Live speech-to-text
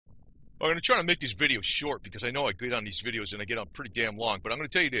I'm going to try to make this video short because I know I get on these videos and I get on pretty damn long. But I'm going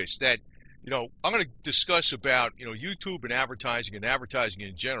to tell you this, that, I'm going to discuss about, YouTube and advertising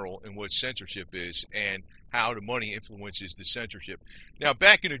in general and what censorship is and how the money influences the censorship. Now,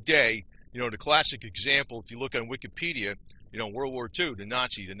 back in the day, the classic example, if you look on Wikipedia, World War II, the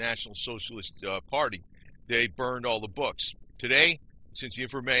National Socialist Party, they burned all the books. Today, since the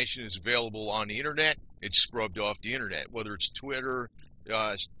information is available on the internet, it's scrubbed off the internet, whether it's Twitter,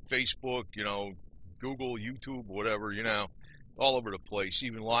 Facebook, Google, YouTube, whatever, all over the place,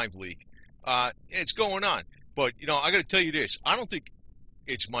 even Live Leak. It's going on. But, I got to tell you this. I don't think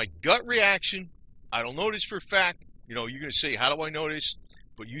it's my gut reaction. I don't know this for a fact. You're going to say, how do I know this?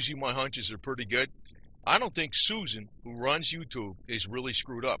 But usually my hunches are pretty good. I don't think Susan, who runs YouTube, is really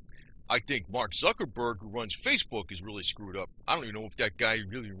screwed up. I think Mark Zuckerberg, who runs Facebook, is really screwed up. I don't even know if that guy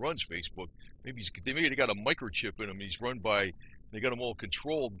really runs Facebook. Maybe they got a microchip in him. He's run by, they got him all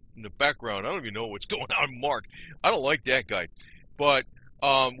controlled in the background. I don't even know what's going on, Mark. I don't like that guy. But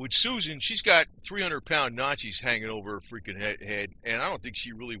with Susan, she's got 300-pound Nazis hanging over her freaking head, and I don't think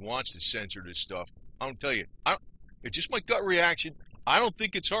she really wants to censor this stuff. I don't tell you. It's just my gut reaction. I don't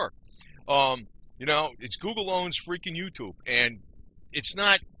think it's her. It's Google owns freaking YouTube, and it's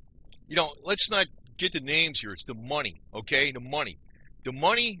not, let's not get the names here. It's the money, okay? The money. The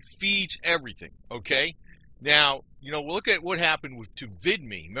money feeds everything, okay? Now, look at what happened to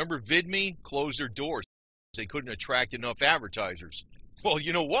VidMe. Remember VidMe closed their doors. They couldn't attract enough advertisers. Well,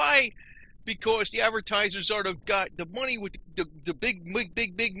 you know why? Because the advertisers got the money with the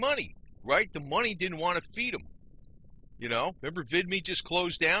big money, right? The money didn't want to feed them. Remember VidMe just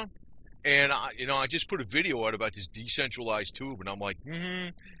closed down? And, I just put a video out about this decentralized tube, and I'm like,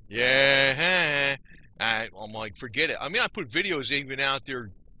 yeah. I'm like, forget it. I mean, I put videos even out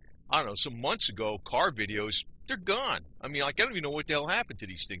there, I don't know, some months ago, car videos. They're gone. I mean, I don't even know what the hell happened to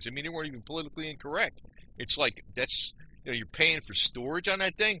these things. I mean, they weren't even politically incorrect. It's like, that's, you're paying for storage on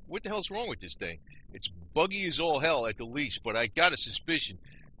that thing? What the hell's wrong with this thing? It's buggy as all hell at the least, but I got a suspicion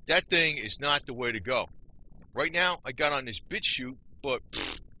that thing is not the way to go. Right now, I got on this BitChute, but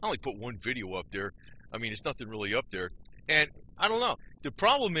I only put one video up there. I mean, it's nothing really up there. And I don't know. The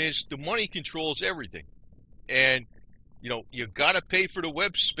problem is the money controls everything. And, you got to pay for the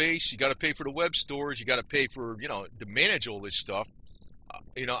web space. You got to pay for the web stores. You got to pay for, to manage all this stuff.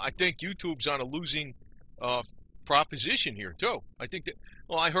 I think YouTube's on a losing proposition here, too. I think that,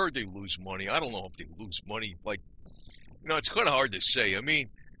 well, I heard they lose money. I don't know if they lose money. Like, it's kind of hard to say. I mean,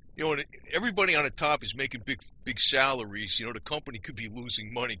 everybody on the top is making big salaries. The company could be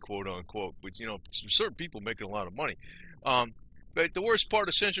losing money, quote unquote. But certain people making a lot of money. But the worst part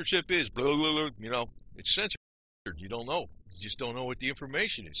of censorship is, it's censored. You don't know. You just don't know what the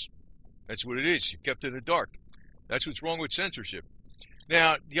information is. That's what it is. You're kept in the dark. That's what's wrong with censorship.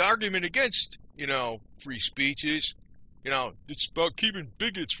 Now, the argument against, free speech is, it's about keeping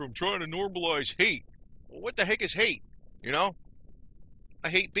bigots from trying to normalize hate. Well, what the heck is hate? I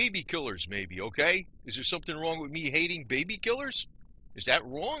hate baby killers, maybe, okay? Is there something wrong with me hating baby killers? Is that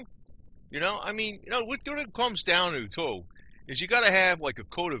wrong? I mean, what it comes down to, too, is you got to have, like, a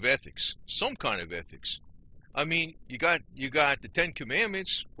code of ethics, some kind of ethics. I mean, you got the 10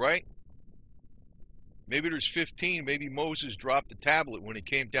 Commandments, right? Maybe there's 15. Maybe Moses dropped the tablet when he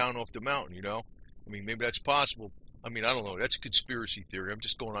came down off the mountain, I mean, maybe that's possible. I mean, I don't know. That's a conspiracy theory. I'm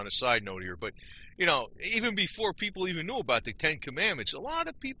just going on a side note here. But, even before people even knew about the 10 Commandments, a lot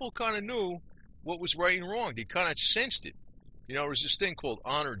of people kind of knew what was right and wrong. They kind of sensed it. There was this thing called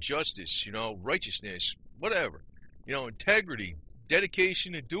honor, justice, righteousness, whatever. Integrity,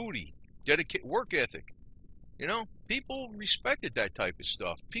 dedication to duty, work ethic. People respected that type of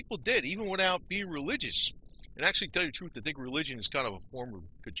stuff. People did, even without being religious. And actually, to tell you the truth, I think religion is kind of a form of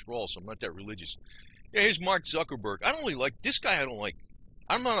control, so I'm not that religious. Yeah, here's Mark Zuckerberg. I don't really like this guy. I don't like.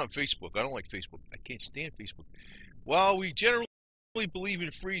 I'm not on Facebook. I don't like Facebook. I can't stand Facebook. While we generally believe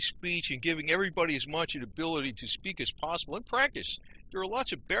in free speech and giving everybody as much an ability to speak as possible in practice, there are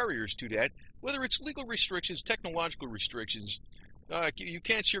lots of barriers to that, whether it's legal restrictions, technological restrictions. You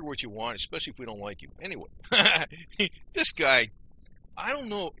can't share what you want, especially if we don't like you. Anyway, this guy, I don't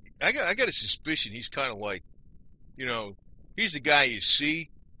know. I got a suspicion he's kind of like, he's the guy you see,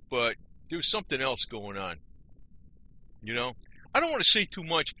 but there's something else going on. I don't want to say too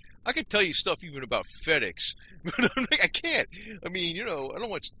much. I can tell you stuff even about FedEx, but I can't. I mean, I don't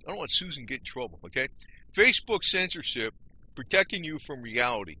want Susan to get in trouble. Okay, Facebook censorship, protecting you from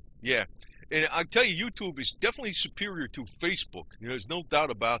reality. Yeah. And I tell you, YouTube is definitely superior to Facebook. There's no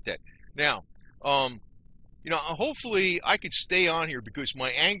doubt about that. Now, hopefully I could stay on here because my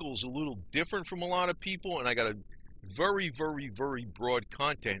angle is a little different from a lot of people, and I got to very, very, very broad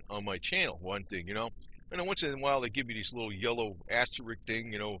content on my channel, one thing, and then once in a while they give me this little yellow asterisk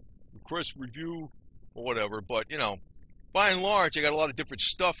thing, request review or whatever, but, by and large, I got a lot of different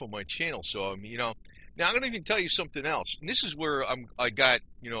stuff on my channel, so, now I'm going to even tell you something else, and this is where I got,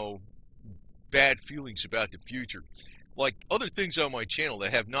 bad feelings about the future. Like other things on my channel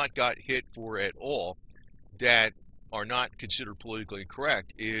that have not got hit for at all, that are not considered politically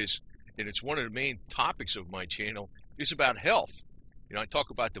incorrect, and it's one of the main topics of my channel, is about health. I talk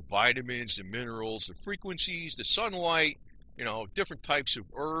about the vitamins, the minerals, the frequencies, the sunlight, different types of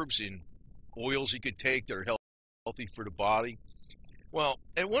herbs and oils you could take that are healthy for the body. Well,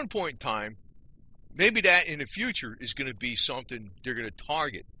 at one point in time, maybe that in the future is going to be something they're going to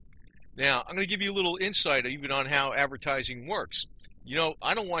target. Now, I'm going to give you a little insight even on how advertising works.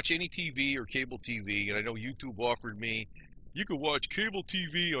 I don't watch any TV or cable TV, and I know YouTube offered me, you could watch cable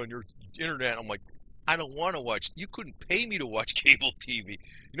TV on your internet. I'm like, I don't want to watch. You couldn't pay me to watch cable TV.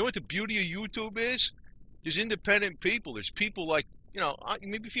 You know what the beauty of YouTube is? There's independent people. There's people like,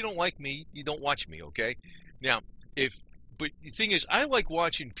 maybe if you don't like me, you don't watch me, okay? Now, but the thing is, I like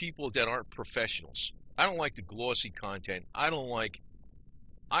watching people that aren't professionals. I don't like the glossy content. I don't like,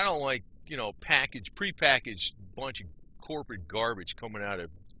 prepackaged bunch of corporate garbage coming out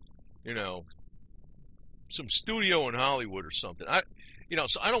of, some studio in Hollywood or something.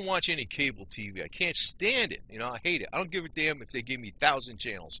 So I don't watch any cable TV. I can't stand it. I hate it. I don't give a damn if they give me 1,000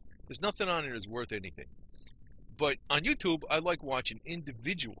 channels. There's nothing on it that's worth anything. But on YouTube, I like watching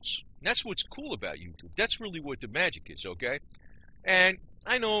individuals. And that's what's cool about YouTube. That's really what the magic is, okay? And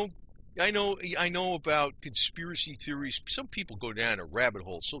I know about conspiracy theories. Some people go down a rabbit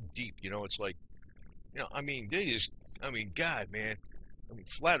hole so deep, it's like, God, man.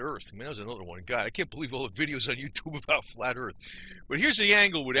 Flat Earth. That was another one. God, I can't believe all the videos on YouTube about Flat Earth. But here's the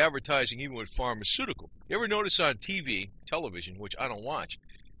angle with advertising, even with pharmaceutical. You ever notice on television, which I don't watch,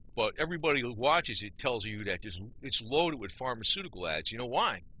 but everybody who watches it tells you that it's loaded with pharmaceutical ads. You know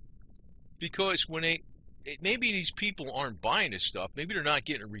why? Because when maybe these people aren't buying this stuff. Maybe they're not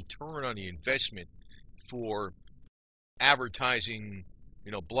getting a return on the investment for advertising,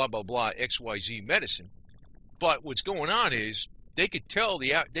 blah, blah, blah, XYZ medicine. But what's going on is, they could tell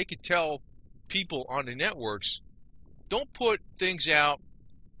people on the networks, don't put things out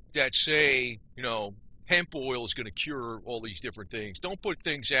that say, hemp oil is going to cure all these different things. Don't put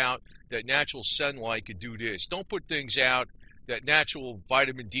things out that natural sunlight could do this. Don't put things out that natural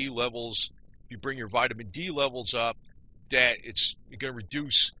vitamin D levels, if you bring your vitamin D levels up, that it's going to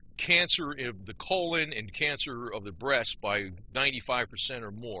reduce cancer of the colon and cancer of the breast by 95%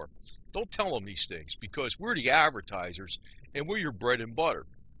 or more. Don't tell them these things, because we're the advertisers and we're your bread and butter.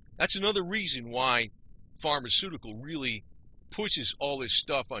 That's another reason why pharmaceutical really pushes all this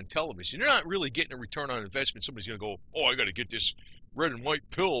stuff on television. They're not really getting a return on investment. Somebody's going to go, oh, I got to get this red and white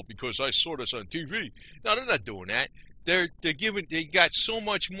pill because I saw this on TV. No, they're not doing that. They got so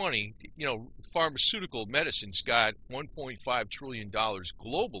much money. Pharmaceutical medicine's got $1.5 trillion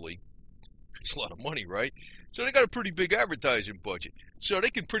globally. It's a lot of money, right? So they got a pretty big advertising budget. So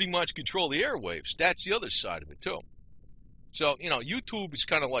they can pretty much control the airwaves. That's the other side of it, too. So, YouTube is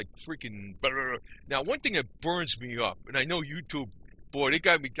kind of like freaking... Now, one thing that burns me up, and I know YouTube, boy, I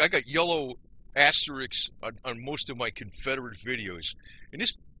got yellow asterisks on most of my Confederate videos. And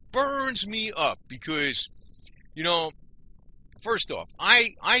this burns me up because, first off,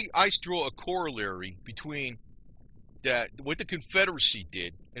 I draw a corollary between what the Confederacy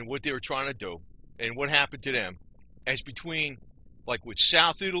did and what they were trying to do and what happened to them as between, like, with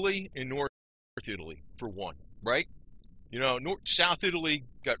South Italy and North Italy, for one, right? South Italy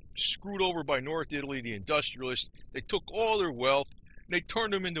got screwed over by North Italy, the industrialists. They took all their wealth, and they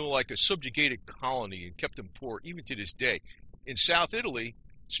turned them into like a subjugated colony and kept them poor, even to this day. In South Italy,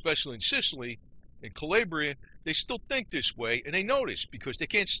 especially in Sicily and Calabria, they still think this way, and they know this because they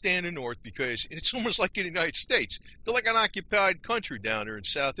can't stand the North, because it's almost like in the United States. They're like an occupied country down there in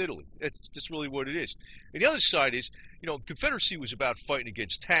South Italy. That's really what it is. And the other side is, Confederacy was about fighting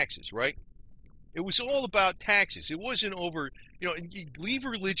against taxes, right? It was all about taxes. It wasn't over, you leave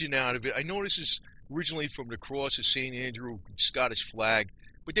religion out of it. I know this is originally from the cross of St. Andrew, Scottish flag,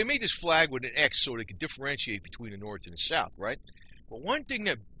 but they made this flag with an X so they could differentiate between the North and the South, right? But one thing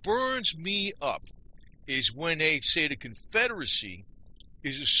that burns me up is when they say the Confederacy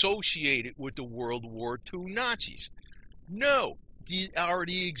is associated with the World War II Nazis. No, they are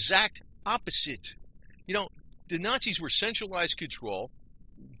the exact opposite. The Nazis were centralized control.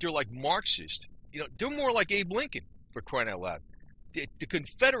 They're like Marxist. They're more like Abe Lincoln, for crying out loud. The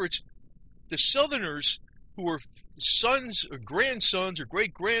Confederates, the Southerners, who were sons or grandsons or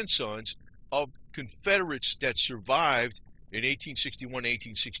great-grandsons of Confederates that survived in 1861,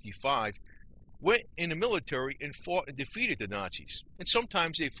 1865 went in the military and fought and defeated the Nazis. And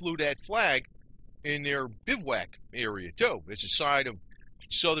sometimes they flew that flag in their bivouac area too. It's a sign of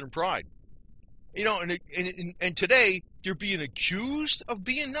Southern pride. You know, and today they're being accused of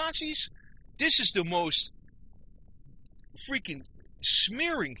being Nazis. This is the most freaking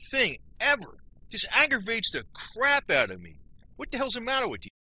smearing thing ever. Just aggravates the crap out of me. What the hell's the matter with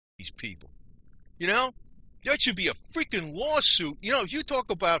these people? You know? That should be a freaking lawsuit. You know, if you talk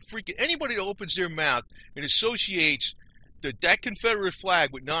about freaking anybody that opens their mouth and associates that Confederate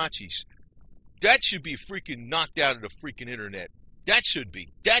flag with Nazis, that should be freaking knocked out of the freaking internet. That should be.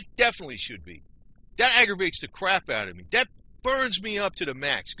 That definitely should be. That aggravates the crap out of me. That burns me up to the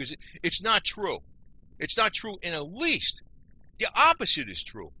max because it's not true. It's not true, and at least the opposite is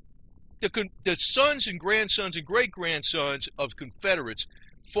true. The sons and grandsons and great-grandsons of Confederates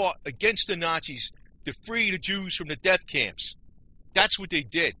fought against the Nazis to free the Jews from the death camps. That's what they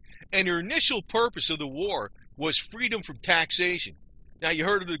did. And their initial purpose of the war was freedom from taxation. Now, you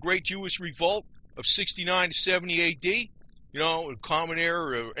heard of the Great Jewish Revolt of 69 to 70 A.D.? You know, Common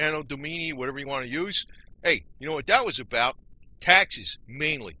Era or Anno Domini, whatever you want to use. Hey, you know what that was about? Taxes,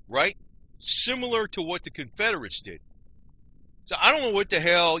 mainly, right? Similar to what the Confederates did. So I don't know what the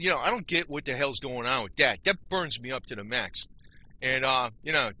hell, you know, I don't get what the hell's going on with that. That burns me up to the max. And,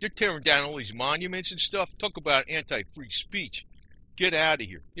 you know, they're tearing down all these monuments and stuff. Talk about anti-free speech. Get out of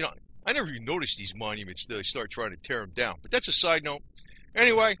here. You know, I never even noticed these monuments till they start trying to tear them down. But that's a side note.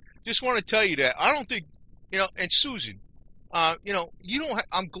 Anyway, just want to tell you that I don't think, you know, and Susan, you know,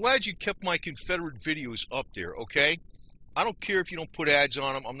 I'm glad you kept my Confederate videos up there, okay? I don't care if you don't put ads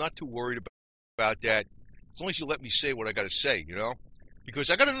on them. I'm not too worried about that. As long as you let me say what I got to say, you know? Because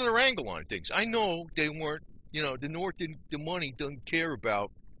I got another angle on things. I know they weren't, you know, the North didn't, the money doesn't care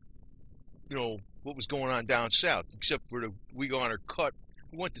about, you know, what was going on down south, except for we got our cut.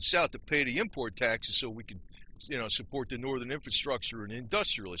 We went to south to pay the import taxes so we could, you know, support the northern infrastructure and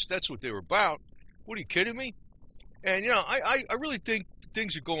industrialists. That's what they were about. What, are you kidding me? And, you know, I really think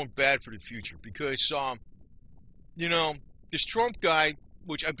things are going bad for the future because, you know, this Trump guy,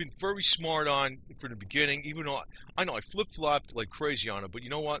 which I've been very smart on from the beginning, even though I know I flip-flopped like crazy on it, but you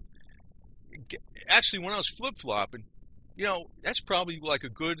know what? Actually, when I was flip-flopping, you know, that's probably like a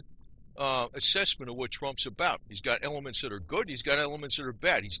good assessment of what Trump's about. He's got elements that are good. He's got elements that are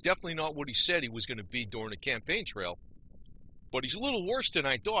bad. He's definitely not what he said he was going to be during the campaign trail. But he's a little worse than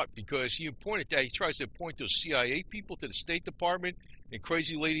I thought because he tries to appoint those CIA people to the State Department and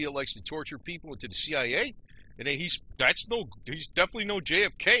crazy lady that likes to torture people into the CIA. And he's definitely no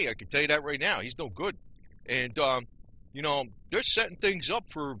JFK. I can tell you that right now. He's no good. And, you know, they're setting things up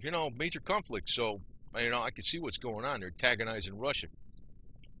for, you know, major conflict. So, you know, I can see what's going on. They're antagonizing Russia.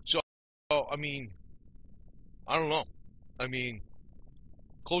 So, I mean, I don't know. I mean,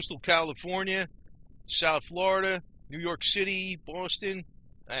 coastal California, South Florida, New York City, Boston,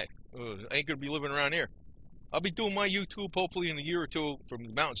 hey, I ain't going to be living around here. I'll be doing my YouTube hopefully in a year or two from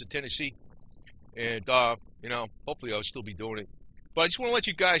the mountains of Tennessee. And, you know, hopefully I'll still be doing it. But I just want to let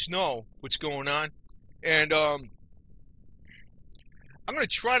you guys know what's going on. And I'm going to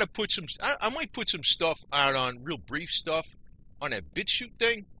try to put I might put some stuff out on real brief stuff on that BitChute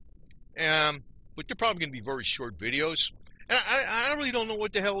thing. But they're probably going to be very short videos. And I really don't know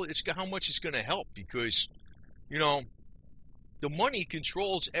what the hell how much it's going to help because, you know, the money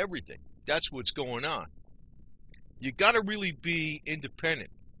controls everything. That's what's going on. You got to really be independent.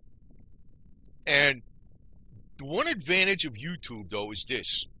 And the one advantage of YouTube, though, is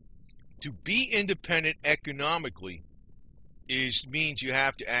this. To be independent economically means you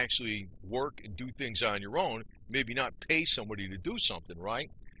have to actually work and do things on your own, maybe not pay somebody to do something, right?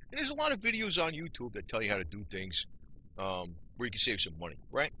 And there's a lot of videos on YouTube that tell you how to do things where you can save some money,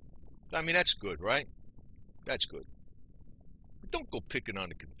 right? I mean, that's good, right? That's good. But don't go picking on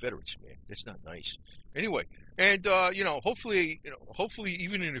the Confederates, man. That's not nice. Anyway, and you know, hopefully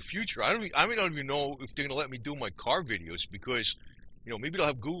even in the future, I don't even know if they're gonna let me do my car videos because, you know, maybe they'll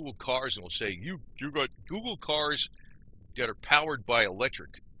have Google cars and they'll say you got Google cars that are powered by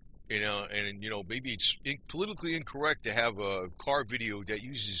electric, you know, and you know maybe it's politically incorrect to have a car video that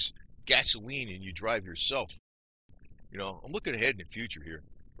uses gasoline and you drive yourself. You know, I'm looking ahead in the future here.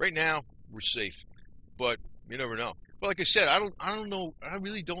 Right now, we're safe, but you never know. But like I said, I don't know. I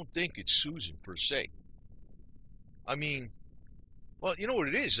really don't think it's Susan per se. I mean, well, you know what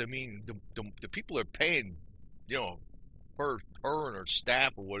it is. I mean, the people are paying, you know, her and her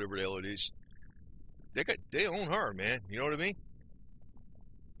staff or whatever the hell it is. They own her, man. You know what I mean?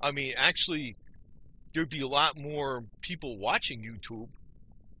 I mean, actually, there'd be a lot more people watching YouTube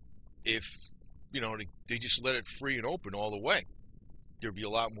if they just let it free and open all the way. There'd be a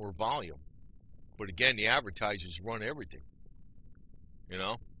lot more volume. But again, the advertisers run everything. You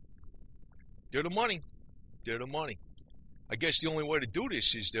know, they're the money. They're the money. I guess the only way to do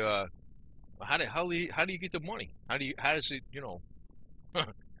this is how do you get the money? How does it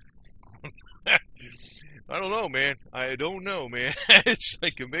I don't know, man. I don't know, man. It's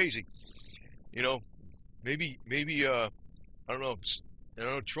like amazing. You know, maybe I don't know. I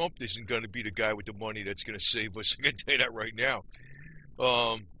don't know. Trump isn't going to be the guy with the money that's going to save us. I can tell you that right now.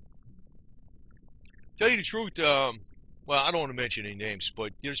 Tell you the truth. Well, I don't want to mention any names,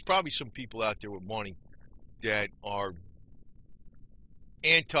 but there's probably some people out there with money that are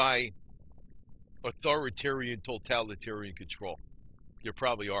anti-authoritarian, totalitarian control. There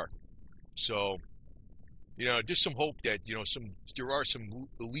probably are. So, there's some hope that there are some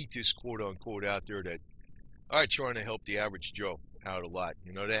elitists, quote unquote, out there that are trying to help the average Joe out a lot.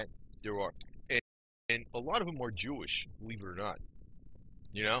 You know that there are, and a lot of them are Jewish, believe it or not.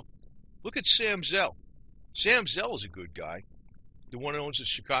 Look at Sam Zell. Sam Zell is a good guy. The one who owns the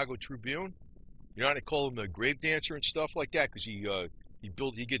Chicago Tribune. You know how they call him the grave dancer and stuff like that because he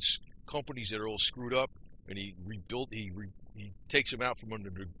gets companies that are all screwed up and he takes them out from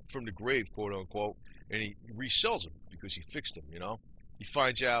the grave, quote unquote, and he resells them because he fixed them. He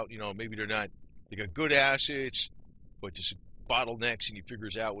finds out maybe they got good assets, but just bottlenecks, and he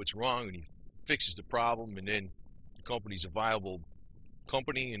figures out what's wrong and he fixes the problem, and then the company's a viable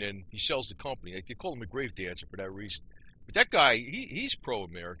company, and then he sells the company. They call him a grave dancer for that reason. But that guy, he's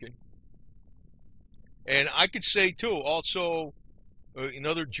pro-American. And I could say, too, also,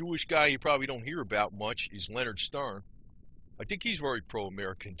 another Jewish guy you probably don't hear about much is Leonard Stern. I think he's very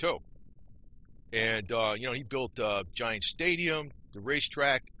pro-American, too. And, he built Giant Stadium, the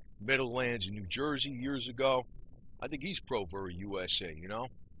racetrack, Meadowlands in New Jersey years ago. I think he's very USA,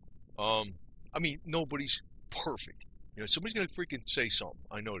 I mean, nobody's perfect. Somebody's going to freaking say something.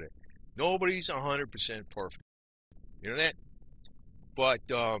 I know that. Nobody's 100% perfect. You know that? But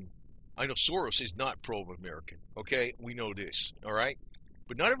I know Soros is not pro-American. Okay? We know this. All right?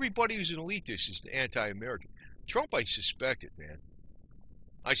 But not everybody who's an elitist is anti-American. Trump, I suspect it, man.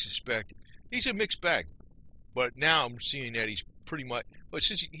 I suspect it. He's a mixed bag. But now I'm seeing that he's pretty much... But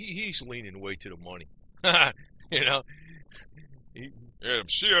since he's leaning away to the money. Yeah, them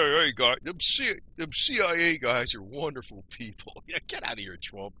CIA guys, them CIA guys are wonderful people. Yeah, get out of here,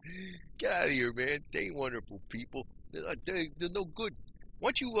 Trump. Get out of here, man. They ain't wonderful people. They're no good.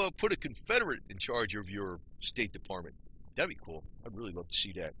 Why don't you put a Confederate in charge of your State Department? That'd be cool. I'd really love to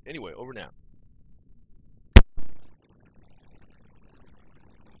see that. Anyway, over now.